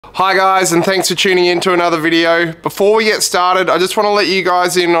Hi guys, and thanks for tuning in to another video. Before we get started, I just want to let you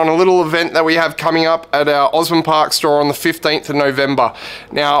guys in on a little event that we have coming up at our Osborne Park store on the 15th of November.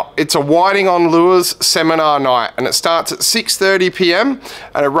 Now, it's a whiting on lures seminar night, and it starts at 6:30 p.m.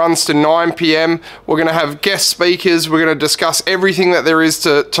 and it runs to 9 p.m. We're going to have guest speakers. We're going to discuss everything that there is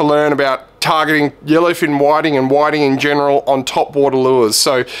to learn about targeting yellowfin whiting and whiting in general on top water lures.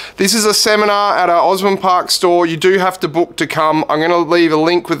 So this is a seminar at our Osborne Park store. You do have to book to come. I'm going to leave a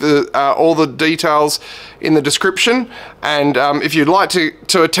link with all the details in the description, and if you'd like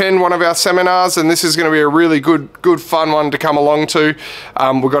to attend one of our seminars, then this is going to be a really good fun one to come along to.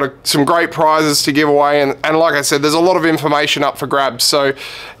 We've got some great prizes to give away, and like I said, there's a lot of information up for grabs. So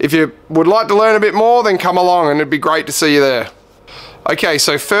if you would like to learn a bit more, then come along and it'd be great to see you there. Okay,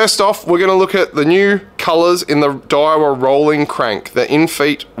 so first off, we're going to look at the new colours in the Daiwa rolling crank, the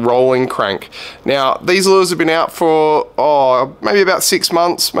in-feet rolling crank. Now, these lures have been out for, maybe about 6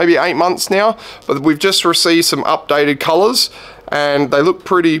 months, maybe 8 months now, but we've just received some updated colours, and they look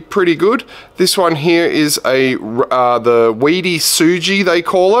pretty good. This one here is the weedy Suji, they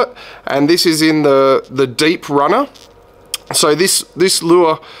call it, and this is in the deep runner. So this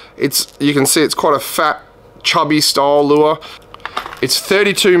lure, you can see it's quite a fat, chubby style lure. It's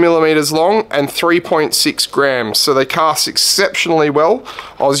 32 millimeters long and 3.6 grams, so they cast exceptionally well.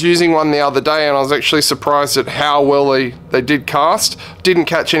 I was using one the other day and I was actually surprised at how well they did cast. Didn't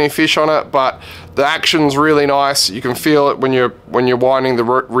catch any fish on it, but the action's really nice. You can feel it when you're winding the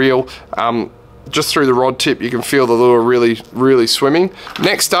reel. Just through the rod tip, you can feel the lure really swimming.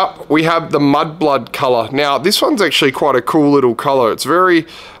 Next up, we have the mudblood color. Now, this one's actually quite a cool little color. It's very,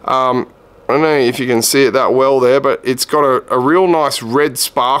 I don't know if you can see it that well there, but it's got a real nice red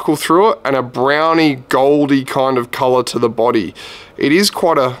sparkle through it and a browny goldy kind of color to the body. It is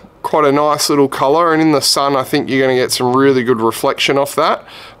quite a nice little color, and in the sun I think you're going to get some really good reflection off that.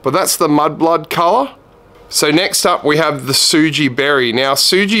 But that's the mudblood color. So next up we have the Suji Berry. Now,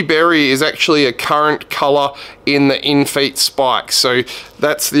 Suji Berry is actually a current color in the in-feet spike. So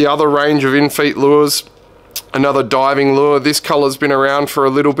that's the other range of in-feet lures. Another diving lure. This color's been around for a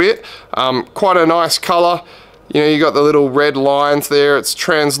little bit. Quite a nice color. You know, you got the little red lines there. It's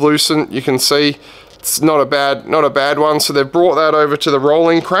translucent. You can see it's not a bad one. So they've brought that over to the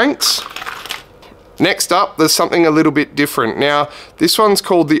rolling cranks. Next up, there's something a little bit different. Now, this one's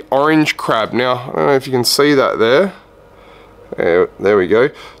called the orange crab. Now, I don't know if you can see that there. There we go.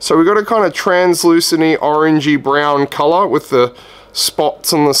 So we've got a kind of translucent-y, orangey brown color with the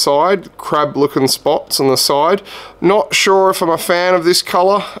spots on the side, crab looking spots on the side. Not sure if I'm a fan of this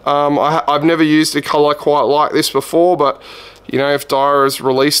color. I've never used a color quite like this before, but you know, if Daiwa has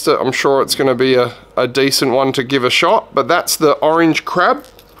released it, I'm sure it's going to be a decent one to give a shot. But that's the orange crab.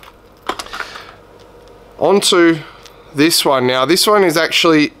 Onto this one. Now, this one is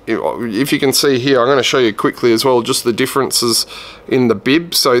actually, if you can see here, I'm going to show you quickly as well, just the differences in the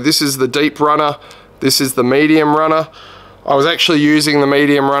bib. So this is the deep runner, this is the medium runner. I was actually using the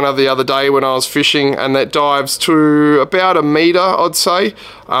medium runner the other day when I was fishing, and that dives to about 1 meter, I'd say,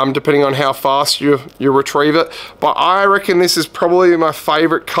 depending on how fast you retrieve it. But I reckon this is probably my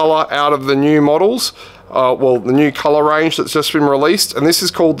favorite color out of the new models. Well, the new color range that's just been released, and this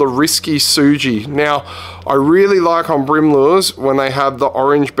is called the Risky Suji. Now, I really like on brim lures when they have the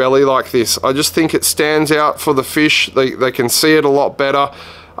orange belly like this. I just think it stands out for the fish. They can see it a lot better.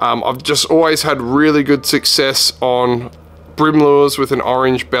 I've just always had really good success on brim lures with an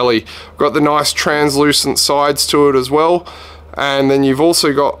orange belly. Got the nice translucent sides to it as well, and then you've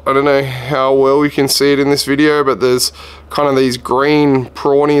also got, I don't know how well you can see it in this video, but there's kind of these green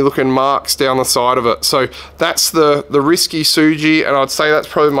prawny looking marks down the side of it. So that's the Risky Suji, and I'd say that's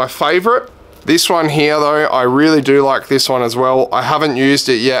probably my favorite. This one here though, I really do like this one as well. I haven't used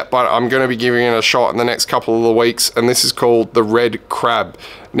it yet, but I'm going to be giving it a shot in the next couple of weeks, and this is called the Red Crab.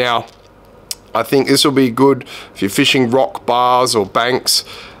 Now, I think this will be good if you're fishing rock bars or banks.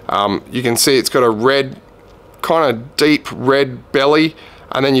 You can see it's got a red, kind of deep red belly,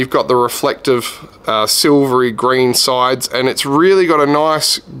 and then you've got the reflective silvery green sides, and it's really got a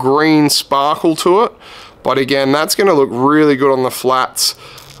nice green sparkle to it. But again, that's going to look really good on the flats.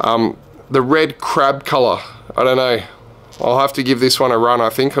 The red crab color, I don't know. I'll have to give this one a run. I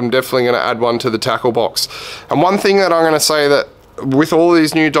think I'm definitely going to add one to the tackle box. And one thing that I'm going to say that with all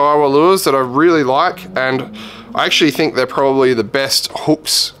these new Daiwa lures that I really like, and I actually think they're probably the best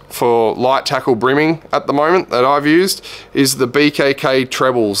hooks for light tackle brimming at the moment that I've used is the BKK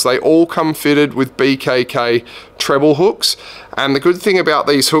trebles. They all come fitted with BKK treble hooks, and the good thing about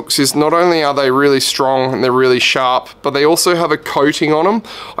these hooks is not only are they really strong and they're really sharp, but they also have a coating on them.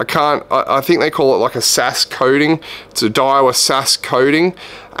 I think they call it like a SAS coating. It's a Daiwa SAS coating,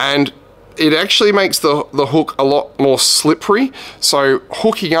 and it actually makes the hook a lot more slippery. So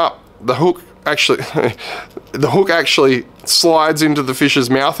hooking up, the hook actually slides into the fish's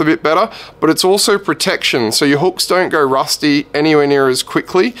mouth a bit better, but it's also protection, so your hooks don't go rusty anywhere near as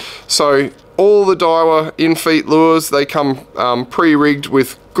quickly. So all the Daiwa in-feet lures, they come pre-rigged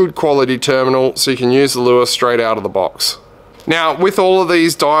with good quality terminal, so you can use the lure straight out of the box. Now, with all of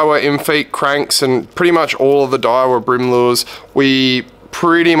these Daiwa in-feet cranks and pretty much all of the Daiwa brim lures, we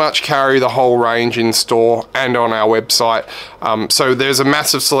pretty much carry the whole range in store and on our website. So there's a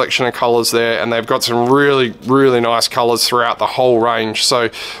massive selection of colors there, and they've got some really nice colors throughout the whole range. So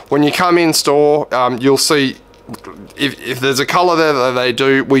when you come in store, you'll see if there's a color there that they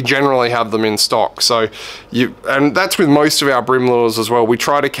do, we generally have them in stock. So and that's with most of our brim lures as well. We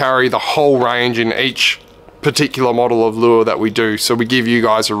try to carry the whole range in each particular model of lure that we do, so we give you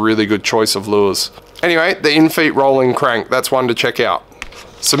guys a really good choice of lures. Anyway, the in-feet rolling crank, that's one to check out.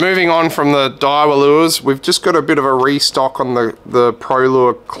 So moving on from the Daiwa lures, we've just got a bit of a restock on the Pro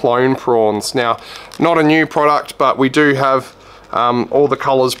Lure clone prawns. Now, not a new product, but we do have all the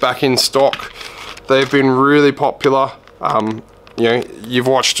colors back in stock. They've been really popular. You know, you've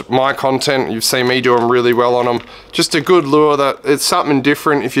watched my content, you've seen me doing really well on them. Just a good lure that it's something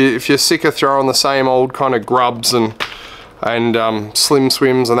different. If you're sick of throwing the same old kind of grubs and slim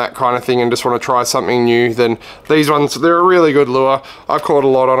swims and that kind of thing and just want to try something new, then these ones, they're a really good lure. I've caught a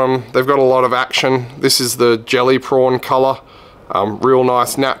lot on them. They've got a lot of action. This is the jelly prawn color. Real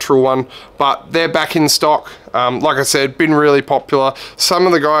nice natural one, but they're back in stock. Like I said, been really popular. Some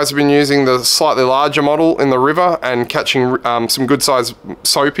of the guys have been using the slightly larger model in the river and catching some good size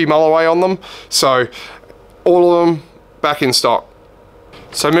soapy mulloway on them. So all of them back in stock.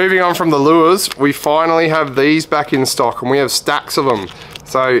 So moving on from the lures, we finally have these back in stock, and we have stacks of them.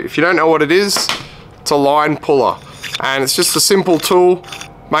 So if you don't know what it is, it's a line puller, and it's just a simple tool.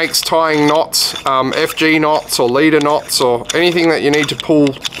 Makes tying knots, FG knots or leader knots or anything that you need to pull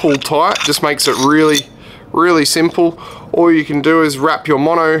tight. Just makes it really simple. All you can do is wrap your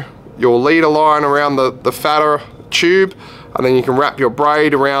leader line around the fatter tube, and then you can wrap your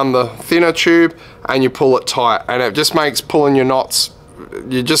braid around the thinner tube, and you pull it tight, and it just makes pulling your knots,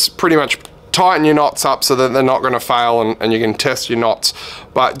 you just pretty much tighten your knots up so that they're not going to fail, and you can test your knots.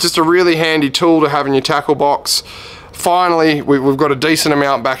 But just a really handy tool to have in your tackle box. Finally, we've got a decent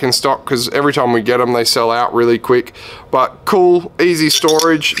amount back in stock, because every time we get them they sell out really quick. But cool, easy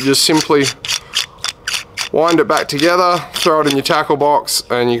storage. You just simply wind it back together, throw it in your tackle box,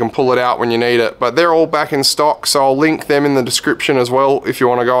 and you can pull it out when you need it. But they're all back in stock, so I'll link them in the description as well if you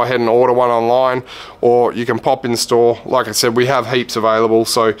want to go ahead and order one online, or you can pop in store. Like I said, we have heaps available,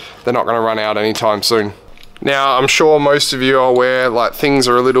 so they're not going to run out anytime soon. Now, I'm sure most of you are aware, like, things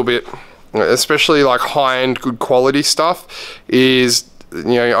are a little bit, especially like high-end good quality stuff, is,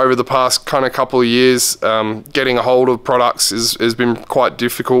 you know, over the past kind of couple of years, getting a hold of products has been quite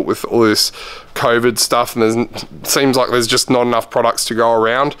difficult with all this COVID stuff, and seems like there's just not enough products to go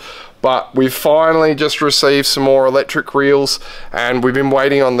around. But we've finally just received some more electric reels, and we've been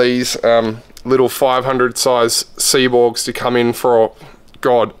waiting on these little 500 size Seaborgs to come in for,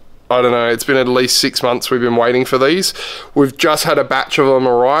 God, I don't know, it's been at least 6 months we've been waiting for these. We've just had a batch of them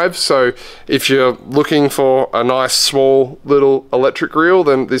arrive, so if you're looking for a nice small little electric reel,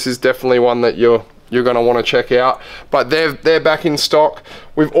 then this is definitely one that you're going to want to check out. But they're back in stock.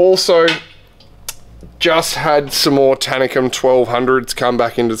 We've also just had some more Tanacom 1200s come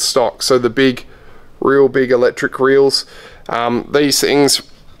back into stock, so the real big electric reels. These things,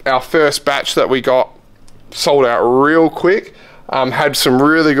 our first batch that we got sold out real quick. Had some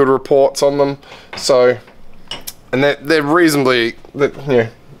really good reports on them, so, and they're reasonably, you know,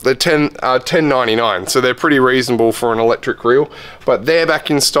 they're $10.99, so they're pretty reasonable for an electric reel. But they're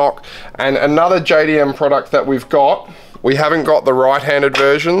back in stock. And another JDM product that we've got, we haven't got the right-handed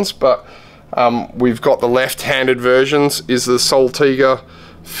versions, but we've got the left-handed versions, is the Saltiga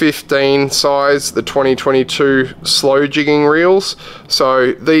 15 size, the 2022 slow jigging reels.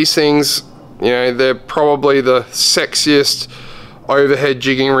 So these things, you know, they're probably the sexiest overhead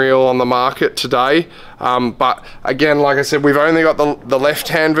jigging reel on the market today, but again, like I said, we've only got the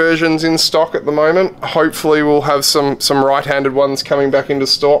left-hand versions in stock at the moment. Hopefully we'll have some right-handed ones coming back into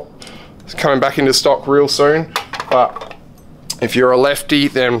stock real soon. But if you're a lefty,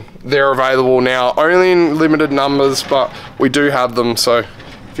 then they're available now, only in limited numbers, but we do have them, so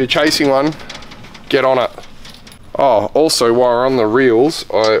if you're chasing one, get on it. Oh, also while we're on the reels,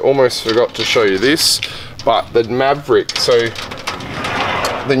 I almost forgot to show you this, but the Maverick, so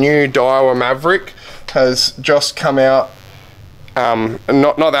the new Daiwa Maverick has just come out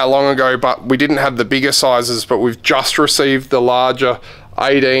not that long ago, but we didn't have the bigger sizes, but we've just received the larger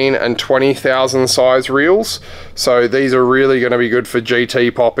 18 and 20,000 size reels. So these are really going to be good for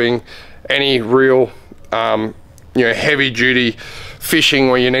GT popping, any real you know, heavy duty fishing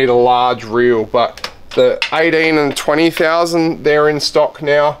where you need a large reel. But the 18 and 20,000, they're in stock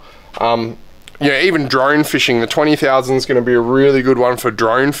now. You know, even drone fishing, the 20,000 is going to be a really good one for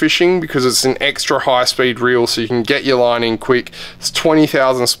drone fishing because it's an extra high speed reel, so you can get your line in quick. It's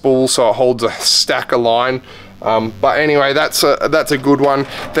 20,000 spools, so it holds a stack of line. But anyway, that's a good one.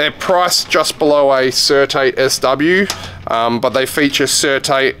 They're priced just below a Certate SW, but they feature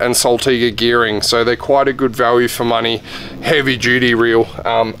Certate and Saltiga gearing, so they're quite a good value for money, heavy duty reel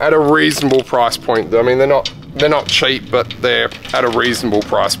at a reasonable price point. I mean, they're not cheap, but they're at a reasonable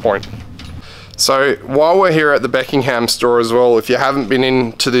price point. So while we're here at the Beckingham store as well, if you haven't been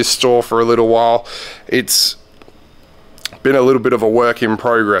into this store for a little while, it's been a little bit of a work in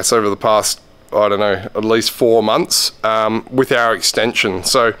progress over the past, I don't know, at least 4 months with our extension.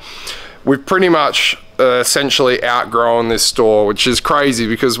 So we've pretty much essentially outgrown this store, which is crazy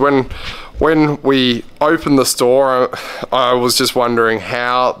because when we opened the store, I was just wondering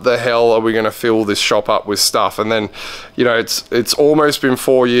how the hell are we going to fill this shop up with stuff. And then, you know, it's almost been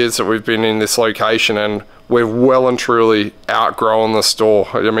 4 years that we've been in this location, and we've well and truly outgrown the store.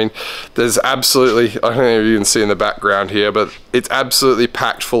 I mean, there's absolutely, I don't know if you can see in the background here, but it's absolutely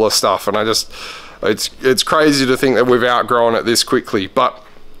packed full of stuff, and it's crazy to think that we've outgrown it this quickly. But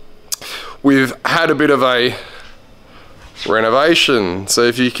we've had a bit of a renovation. So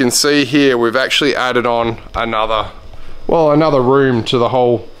if you can see here, we've actually added on another room to the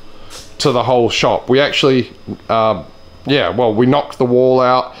whole shop. We actually we knocked the wall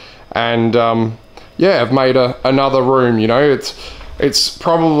out and I've made another room. You know, it's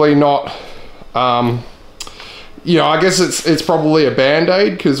probably not you know, I guess it's probably a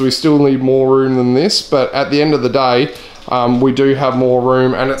band-aid because we still need more room than this, but at the end of the day, we do have more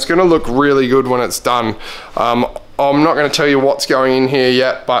room, and it's going to look really good when it's done. I'm not going to tell you what's going in here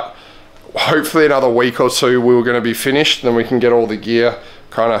yet, but hopefully another week or two we're going to be finished, then we can get all the gear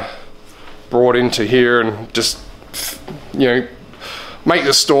kind of brought into here and just, you know, make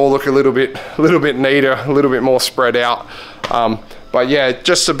the store look a little bit neater, a little bit more spread out. But yeah,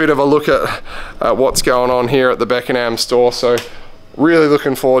 just a bit of a look at what's going on here at the Beckenham store. So really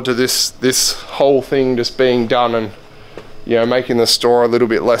looking forward to this whole thing just being done and, you know, making the store a little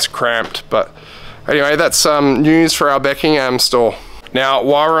bit less cramped. But anyway, that's some news for our Beckenham store. Now,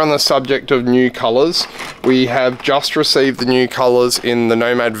 while we're on the subject of new colours, we have just received the new colours in the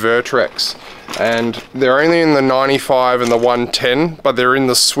Nomad Vertrex, and they're only in the 95 and the 110, but they're in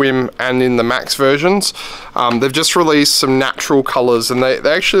the swim and in the max versions. They've just released some natural colours, and they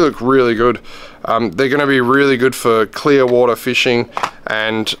actually look really good. They're going to be really good for clear water fishing,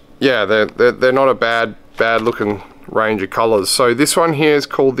 and yeah, they're not a bad looking range of colours. So this one here is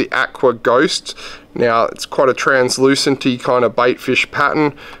called the Aqua Ghost. Now it's quite a translucenty kind of bait fish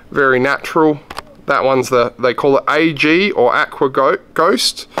pattern, very natural. That one's they call it AG or Aqua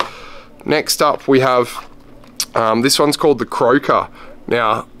Ghost. Next up we have this one's called the Croaker.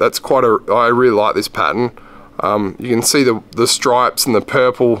 Now that's I really like this pattern. You can see the stripes and the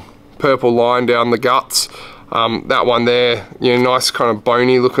purple line down the guts. That one there, you know, nice kind of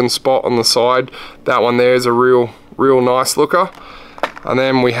bony looking spot on the side. That one there is a real nice looker. And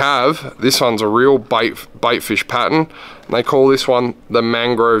then we have, this one's a real bait fish pattern, and they call this one the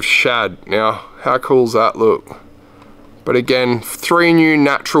Mangrove Shad. Now, how cool does that look? But again, 3 new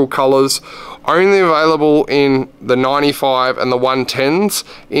natural colours, only available in the 95 and the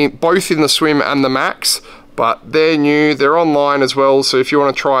 110s, both in the swim and the max, but they're new, they're online as well, so if you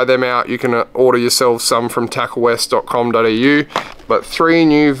want to try them out, you can order yourself some from tacklewest.com.au. But 3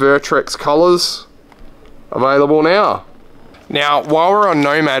 new Vertrex colours available now. Now, while we're on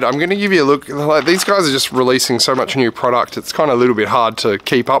Nomad, I'm going to give you a look. Like, these guys are just releasing so much new product, it's kind of a little bit hard to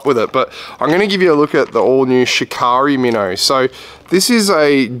keep up with it, but I'm going to give you a look at the all new Shikari Minnow. So this is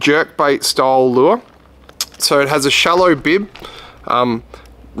a jerkbait style lure. So it has a shallow bib.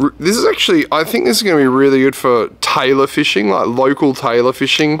 This is actually, I think this is going to be really good for tailor fishing, like local tailor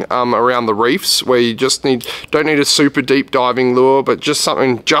fishing around the reefs, where you just don't need a super deep diving lure, but just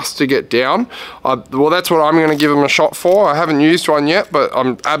something just to get down. Well, that's what I'm going to give them a shot for. I haven't used one yet, but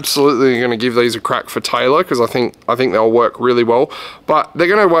I'm absolutely going to give these a crack for tailor, because I think they'll work really well. But they're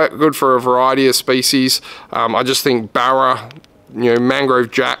going to work good for a variety of species. I just think Barra, you know,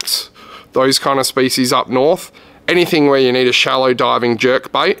 mangrove jacks, those kind of species up north. Anything where you need a shallow diving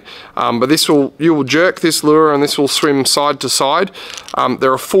jerk bait, but you will jerk this lure and this will swim side to side.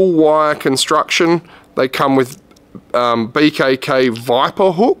 They're a full wire construction. They come with BKK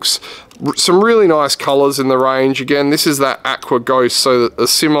Viper hooks, some really nice colors in the range. Again, this is that Aqua Ghost, so a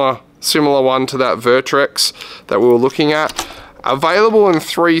similar one to that Vertrex that we were looking at. Available in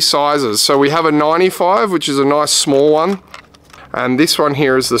 3 sizes. So we have a 95, which is a nice small one. And this one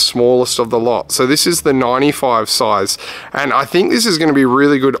here is the smallest of the lot. So this is the 95 size. And I think this is going to be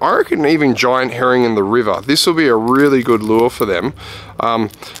really good. I reckon even giant herring in the river, this will be a really good lure for them.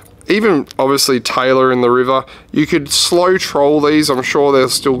 Even obviously tailor in the river. You could slow troll these. I'm sure they're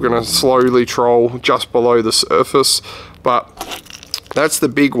still going to slowly troll just below the surface. But that's the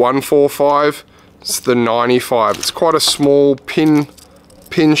big 145. It's the 95. It's quite a small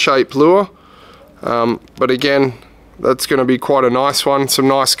pin-shaped lure. But again, that's going to be quite a nice one. Some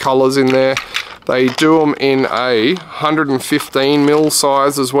nice colors in there. They do them in a 115 mil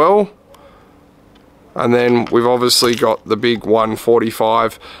size as well. And then we've obviously got the big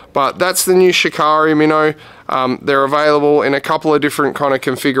 145. But that's the new Shikari Minnow. They're available in a couple of different kind of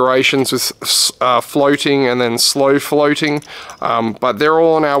configurations with floating and then slow floating. But they're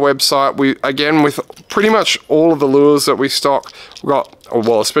all on our website. Again, with pretty much all of the lures that we stock, we've got,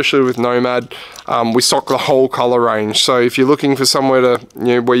 well, especially with Nomad, we stock the whole color range. So if you're looking for somewhere to,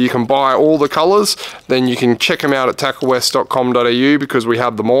 you know, where you can buy all the colors, then you can check them out at tacklewest.com.au because we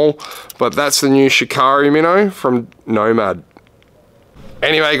have them all. But that's the new Shikari Minnow from Nomad.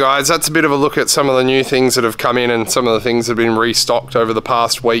 Anyway guys, that's a bit of a look at some of the new things that have come in and some of the things that have been restocked over the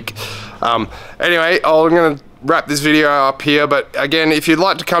past week. Anyway, I'm going to wrap this video up here, but again, if you'd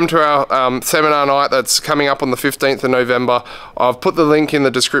like to come to our seminar night that's coming up on the 15th of November, I've put the link in the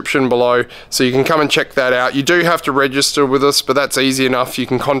description below so you can come and check that out. You do have to register with us, but that's easy enough. You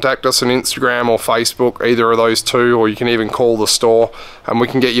can contact us on Instagram or Facebook, either of those two, or you can even call the store and we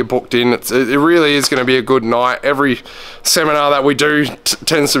can get you booked in. It really is going to be a good night. Every seminar that we do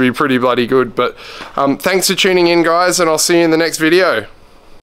tends to be pretty bloody good, but thanks for tuning in guys, and I'll see you in the next video.